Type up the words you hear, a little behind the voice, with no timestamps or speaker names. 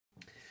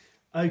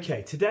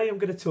Okay, today I'm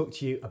going to talk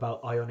to you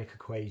about ionic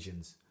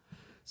equations.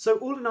 So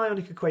all an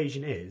ionic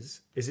equation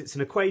is it's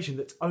an equation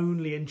that's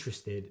only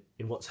interested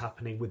in what's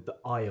happening with the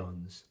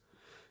ions.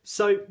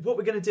 So what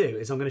we're going to do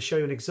is I'm going to show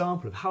you an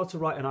example of how to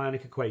write an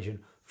ionic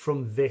equation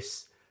from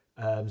this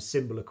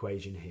symbol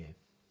equation here.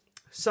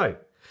 So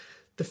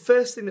the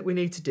first thing that we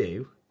need to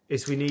do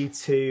is we need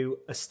to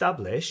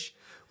establish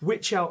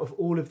which out of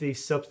all of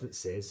these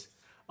substances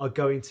are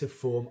going to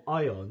form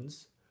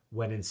ions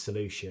when in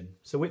solution.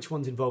 So which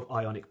ones involve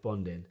ionic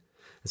bonding?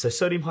 And so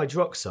sodium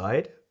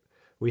hydroxide,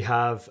 we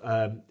have,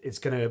 it's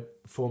going to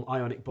form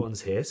ionic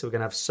bonds here. So we're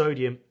going to have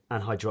sodium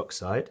and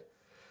hydroxide.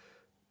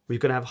 We're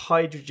going to have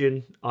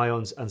hydrogen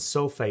ions and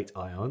sulfate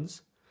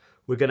ions.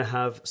 We're going to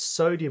have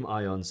sodium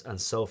ions and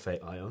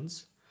sulfate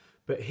ions.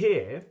 But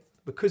here,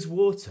 because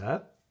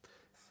water,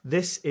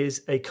 this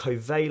is a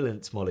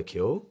covalent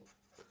molecule.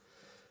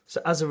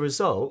 So as a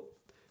result,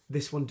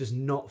 this one does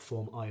not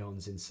form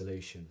ions in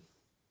solution.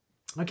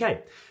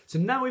 Okay, so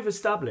now we've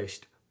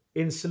established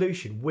in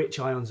solution which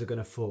ions are going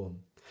to form.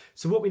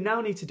 So what we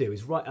now need to do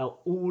is write out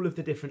all of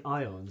the different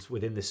ions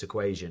within this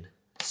equation.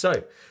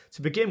 So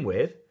to begin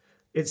with,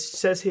 it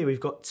says here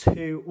we've got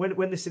two,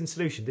 when this is in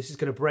solution, this is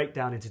going to break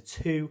down into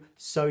 2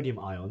 sodium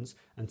ions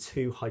and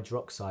 2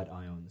 hydroxide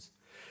ions.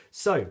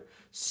 So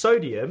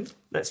sodium,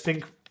 let's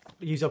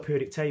use our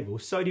periodic table.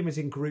 Sodium is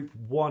in group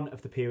 1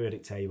 of the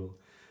periodic table.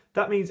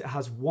 That means it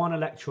has 1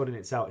 electron in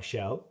its outer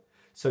shell.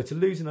 So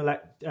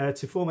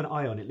to form an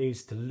ion, it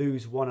needs to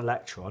lose 1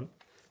 electron.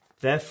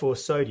 Therefore,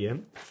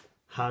 sodium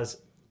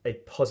has a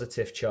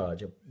positive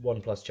charge, a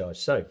 1+ charge.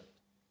 So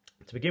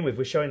to begin with,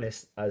 we're showing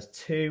this as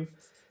 2Na+,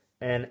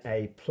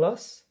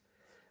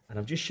 and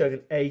I'm just showing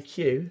an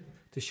AQ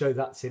to show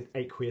that's in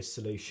aqueous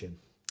solution.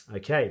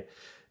 Okay,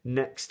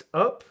 next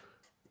up,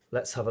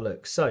 let's have a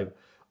look. So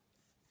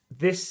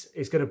this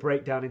is going to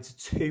break down into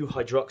 2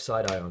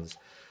 hydroxide ions.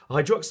 A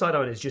hydroxide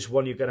ion is just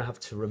one you're going to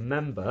have to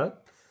remember.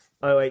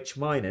 OH-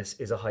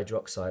 is a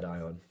hydroxide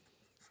ion.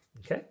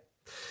 Okay.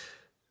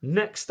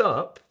 Next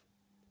up,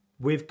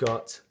 we've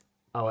got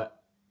our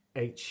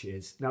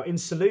H's. Now in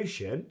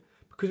solution,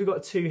 because we've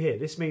got 2 here,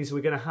 this means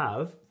we're going to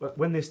have,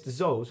 when this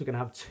dissolves, we're going to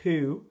have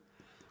 2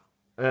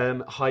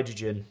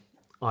 hydrogen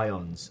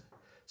ions.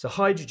 So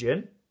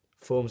hydrogen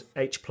forms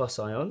H+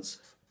 ions.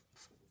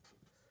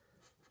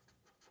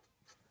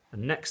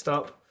 And next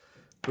up,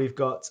 we've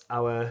got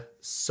our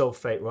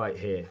sulfate right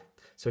here.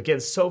 So again,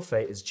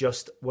 sulfate is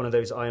just one of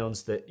those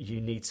ions that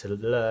you need to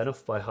learn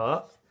off by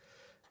heart.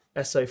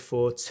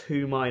 SO4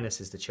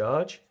 2- is the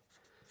charge.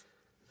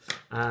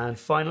 And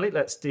finally,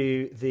 let's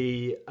do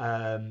the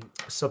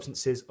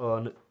substances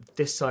on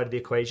this side of the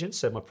equation,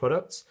 so my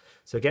products.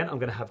 So again, I'm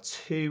going to have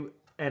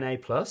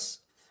 2Na+,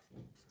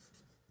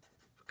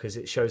 because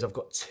it shows I've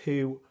got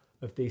 2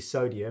 of these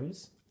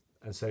sodiums.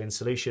 And so in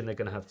solution, they're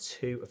going to have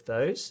 2 of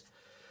those.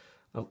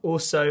 I've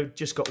also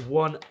just got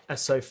 1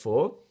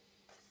 SO4,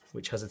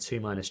 which has a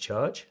 2-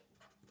 charge.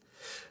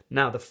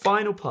 Now the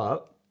final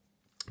part,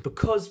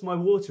 because my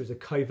water is a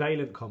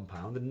covalent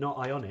compound and not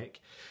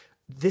ionic,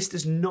 this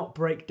does not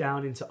break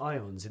down into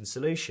ions in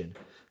solution.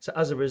 So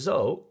as a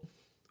result,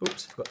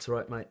 oops, I forgot to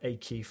write my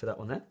AQ for that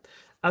one there.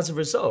 As a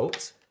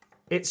result,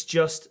 it's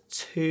just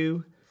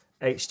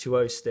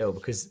 2H2O still,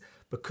 because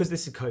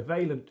this is a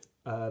covalent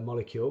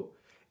molecule,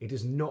 it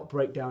does not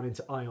break down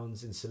into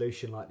ions in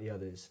solution like the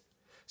others.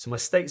 So my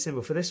state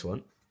symbol for this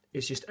one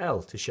is just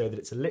L to show that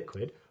it's a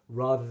liquid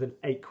rather than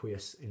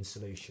aqueous in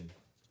solution.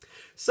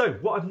 So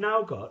what I've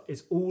now got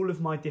is all of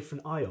my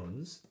different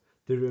ions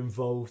that are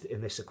involved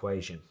in this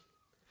equation.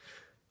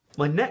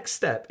 My next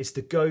step is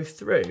to go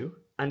through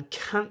and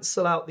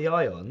cancel out the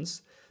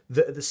ions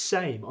that are the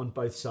same on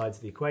both sides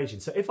of the equation.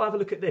 So if I have a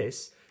look at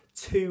this,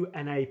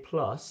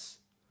 2Na+,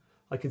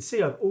 I can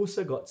see I've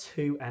also got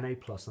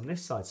 2Na+ on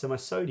this side. So my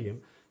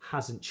sodium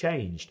hasn't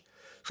changed.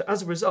 So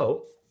as a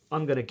result,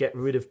 I'm going to get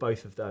rid of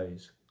both of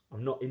those.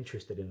 I'm not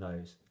interested in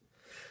those.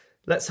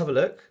 Let's have a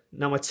look.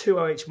 Now my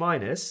 2OH-,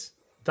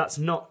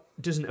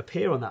 doesn't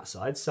appear on that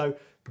side, so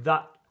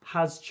that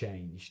has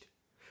changed.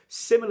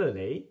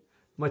 Similarly,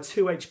 my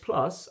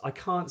 2H+, I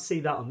can't see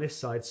that on this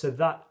side, so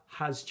that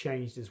has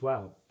changed as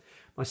well.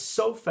 My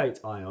sulfate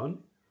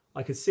ion,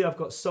 I can see I've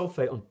got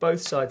sulfate on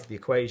both sides of the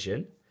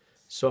equation,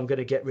 so I'm going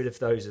to get rid of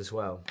those as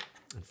well.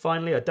 And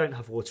finally, I don't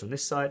have water on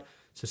this side,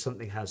 so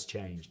something has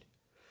changed.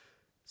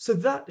 So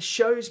that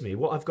shows me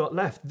what I've got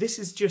left. This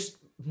is just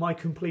my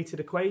completed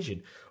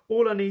equation.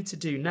 All I need to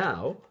do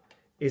now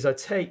is I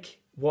take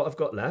what I've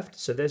got left.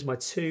 So there's my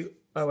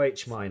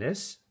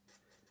 2OH-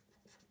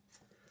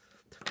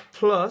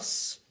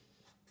 plus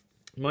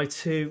my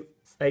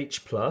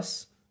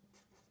 2H+,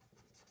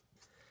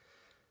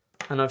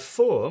 and I've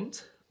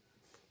formed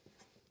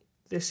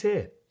this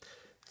here,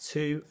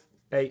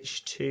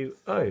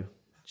 2H2O,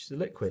 which is a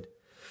liquid.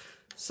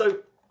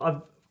 So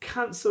I've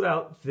cancelled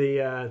out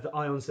the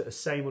ions that are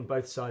same on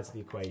both sides of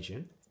the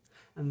equation,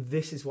 and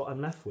this is what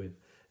I'm left with.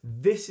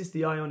 This is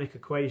the ionic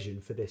equation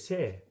for this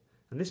here,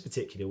 and this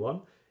particular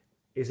one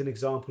is an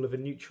example of a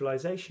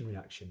neutralization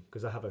reaction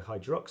because I have a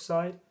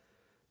hydroxide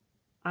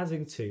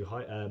adding two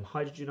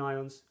hydrogen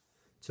ions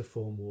to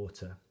form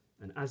water.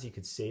 And as you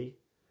can see,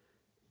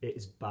 it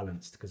is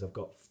balanced because I've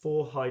got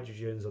 4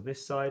 hydrogens on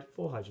this side,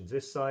 4 hydrogens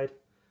this side,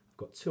 I've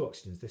got 2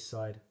 oxygens this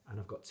side, and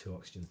I've got 2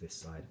 oxygens this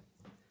side.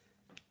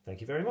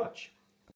 Thank you very much.